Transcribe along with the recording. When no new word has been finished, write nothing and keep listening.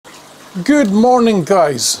Good morning,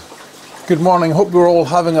 guys. Good morning. Hope you're all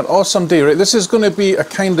having an awesome day. Right, this is going to be a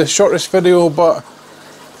kind of shortish video, but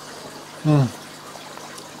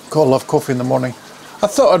gotta love coffee in the morning. I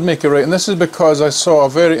thought I'd make it right, and this is because I saw a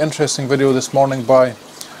very interesting video this morning by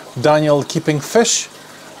Daniel keeping fish.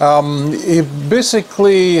 He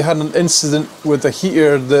basically had an incident with a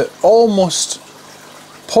heater that almost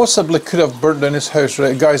possibly could have burnt down his house,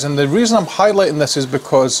 right, guys? And the reason I'm highlighting this is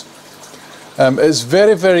because it's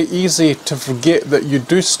very, very easy to forget that you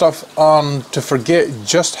do stuff and to forget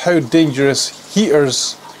just how dangerous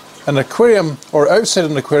heaters in an aquarium, or outside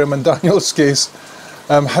an aquarium in Daniel's case,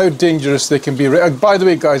 how dangerous they can be. Right? By the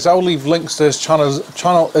way, guys, I'll leave links to his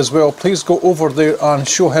channel as well. Please go over there and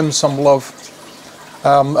show him some love.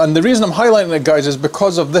 And the reason I'm highlighting it, guys, is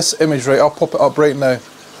because of this image. Right, I'll pop it up right now.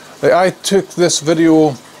 Right, I took this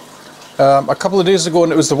video a couple of days ago,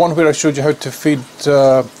 and it was the one where I showed you how to feed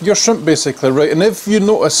your shrimp, basically, right? And if you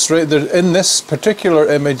notice, right, there in this particular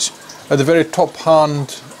image, at the very top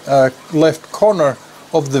hand left corner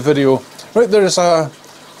of the video, right, there is a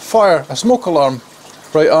fire, a smoke alarm,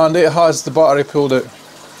 right, and it has the battery pulled out.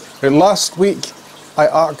 Right, last week,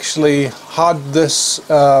 I actually had this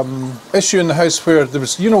issue in the house where there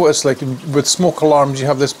was, you know what it's like with smoke alarms, you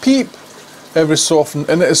have this peep every so often,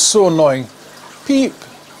 and it is so annoying. Peep.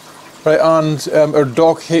 Right, and our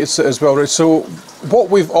dog hates it as well, right? So what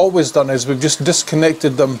we've always done is we've just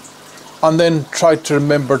disconnected them and then tried to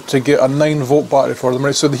remember to get a 9-volt battery for them,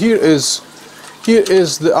 right? So here is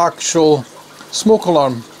the actual smoke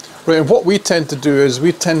alarm, right? And what we tend to do is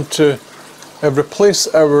we tend to replace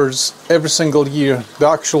ours every single year, the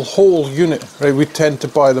actual whole unit, right? We tend to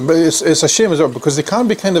buy them, but it's a shame as well because they can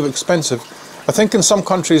be kind of expensive. I think in some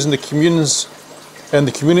countries in the communes, in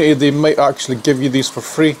the community, they might actually give you these for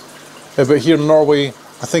free. But here in Norway,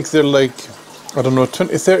 I think they're like, I don't know,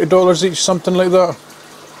 $20–30 each, something like that.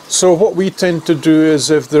 So what we tend to do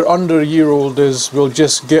is, if they're under a year old, is we'll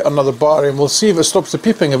just get another battery and we'll see if it stops the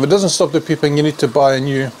peeping. If it doesn't stop the peeping, you need to buy a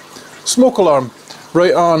new smoke alarm,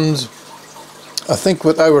 right? And I think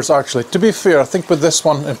with ours, actually, to be fair, I think with this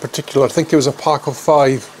one in particular, I think it was a pack of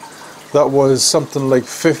 5 that was something like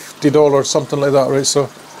 $50, something like that, right? So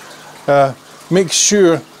make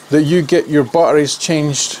sure that you get your batteries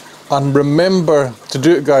changed. And remember to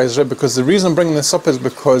do it, guys, right? Because the reason I'm bringing this up is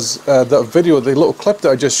because that video, the little clip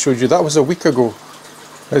that I just showed you, that was a week ago.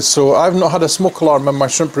 Right? So I've not had a smoke alarm in my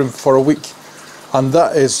shrimp room for a week, and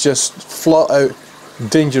that is just flat out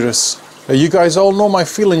dangerous. You guys all know my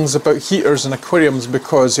feelings about heaters and aquariums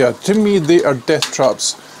because, yeah, to me they are death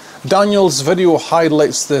traps. Daniel's video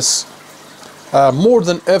highlights this more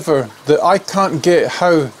than ever, that I can't get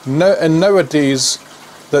how nowadays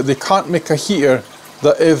that they can't make a heater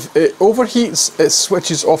that if it overheats, it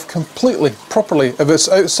switches off completely, properly. If it's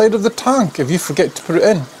outside of the tank, if you forget to put it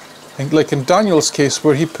in. And like in Daniel's case,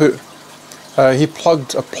 where he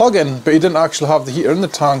plugged a plug in, but he didn't actually have the heater in the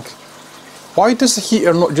tank. Why does the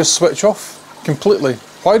heater not just switch off completely?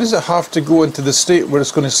 Why does it have to go into the state where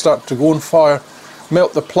it's going to start to go on fire,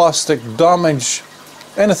 melt the plastic, damage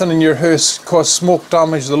anything in your house, cause smoke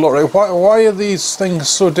damage, the lot, right? Why are these things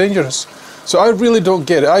so dangerous? So I really don't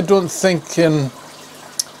get it. I don't think in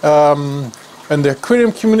the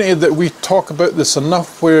aquarium community that we talk about this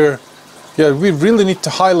enough, where, yeah, we really need to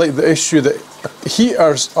highlight the issue that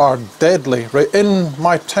heaters are deadly, right? In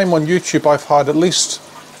my time on YouTube, I've had at least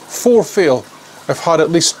 4 fail. I've had at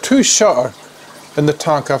least 2 shatter in the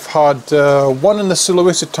tank. I've had one in the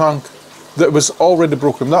Sulawesi tank that was already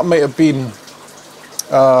broken. That might have been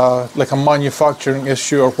like a manufacturing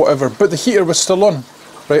issue or whatever, but the heater was still on,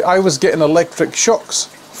 right? I was getting electric shocks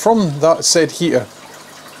from that said heater.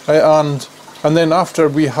 Right, and then after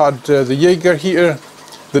we had the Jaeger heater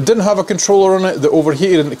that didn't have a controller on it, that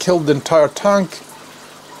overheated and it killed the entire tank.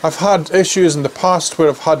 I've had issues in the past where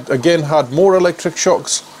I've had more electric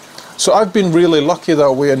shocks. So I've been really lucky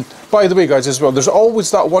that way. And by the way, guys, as well, there's always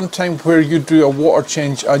that one time where you do a water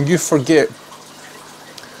change and you forget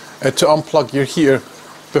to unplug your heater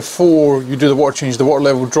before you do the water change. The water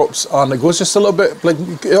level drops and it goes just a little bit,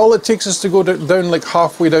 like all it takes is to go down like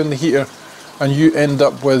halfway down the heater, and you end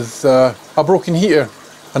up with a broken heater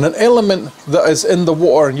and an element that is in the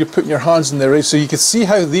water, and you're putting your hands in there, right? So you can see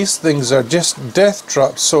how these things are just death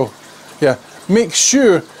traps. So yeah, make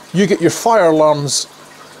sure you get your fire alarms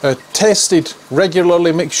tested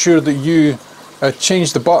regularly. Make sure that you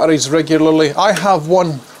change the batteries regularly. I have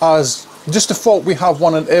one as just default. We have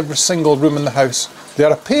one in every single room in the house. They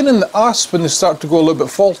are a pain in the ass when they start to go a little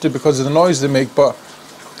bit faulty because of the noise they make, but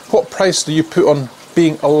what price do you put on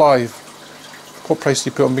being alive? What price do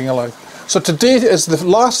you put on being alive? So today is the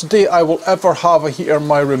last day I will ever have a heater in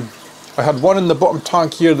my room. I had one in the bottom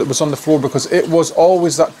tank here that was on the floor because it was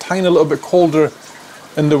always that tiny little bit colder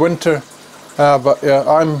in the winter. But yeah,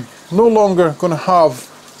 I'm no longer going to have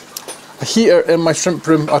a heater in my shrimp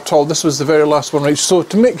room at all. This was the very last one, right? So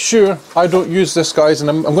to make sure I don't use this, guys, and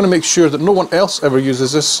I'm going to make sure that no one else ever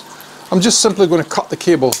uses this, I'm just simply going to cut the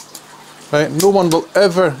cable. Right? No one will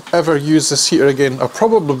ever use this heater again. I'll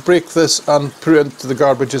probably break this and put it into the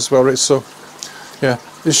garbage as well, right? So yeah,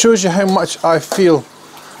 it shows you how much I feel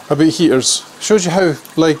about heaters. It shows you how,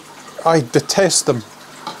 like, I detest them.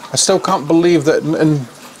 I still can't believe that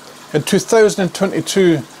in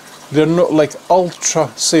 2022 they're not like ultra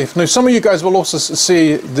safe. Now some of you guys will also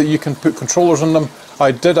say that you can put controllers on them.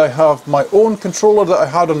 I have my own controller that I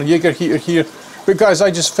had on a Jaeger heater here, but guys,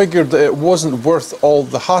 I just figured that it wasn't worth all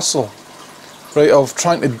the hassle, right, of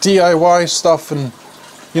trying to DIY stuff. And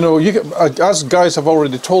you know, you can, as guys have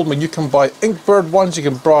already told me, you can buy Inkbird ones, you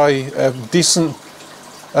can buy decent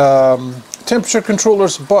temperature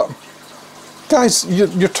controllers, but guys,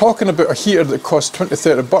 you're talking about a heater that costs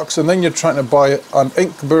 20-30 bucks, and then you're trying to buy an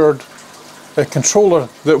Inkbird controller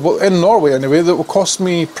that will, in Norway anyway, that will cost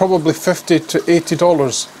me probably $50 to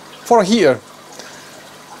 $80 for a heater.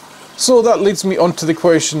 So that leads me on to the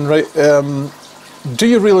question, right, do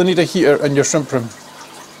you really need a heater in your shrimp room?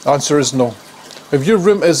 The answer is no. If your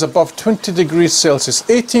room is above 20 degrees Celsius,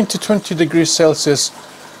 18 to 20 degrees Celsius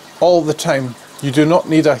all the time, you do not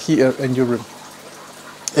need a heater in your room.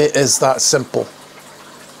 It is that simple.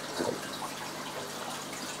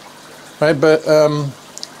 Right, but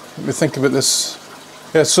let me think about this.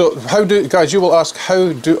 Yeah, so guys, you will ask,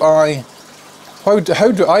 how do I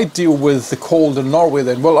deal with the cold in Norway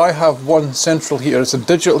then? Well, I have one central heater. It's a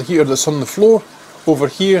digital heater that's on the floor over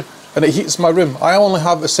here, and it heats my room. I only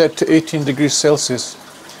have it set to 18 degrees Celsius.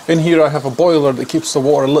 In here I have a boiler that keeps the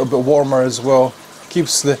water a little bit warmer as well.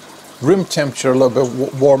 Keeps the room temperature a little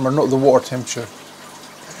bit warmer, not the water temperature.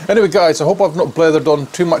 Anyway guys, I hope I've not blathered on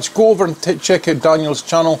too much. Go over and check out Daniel's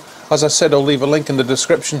channel. As I said, I'll leave a link in the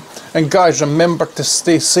description. And guys, remember to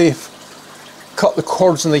stay safe. Cut the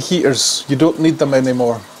cords in the heaters. You don't need them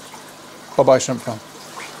anymore. Bye bye, Shrimp Fam.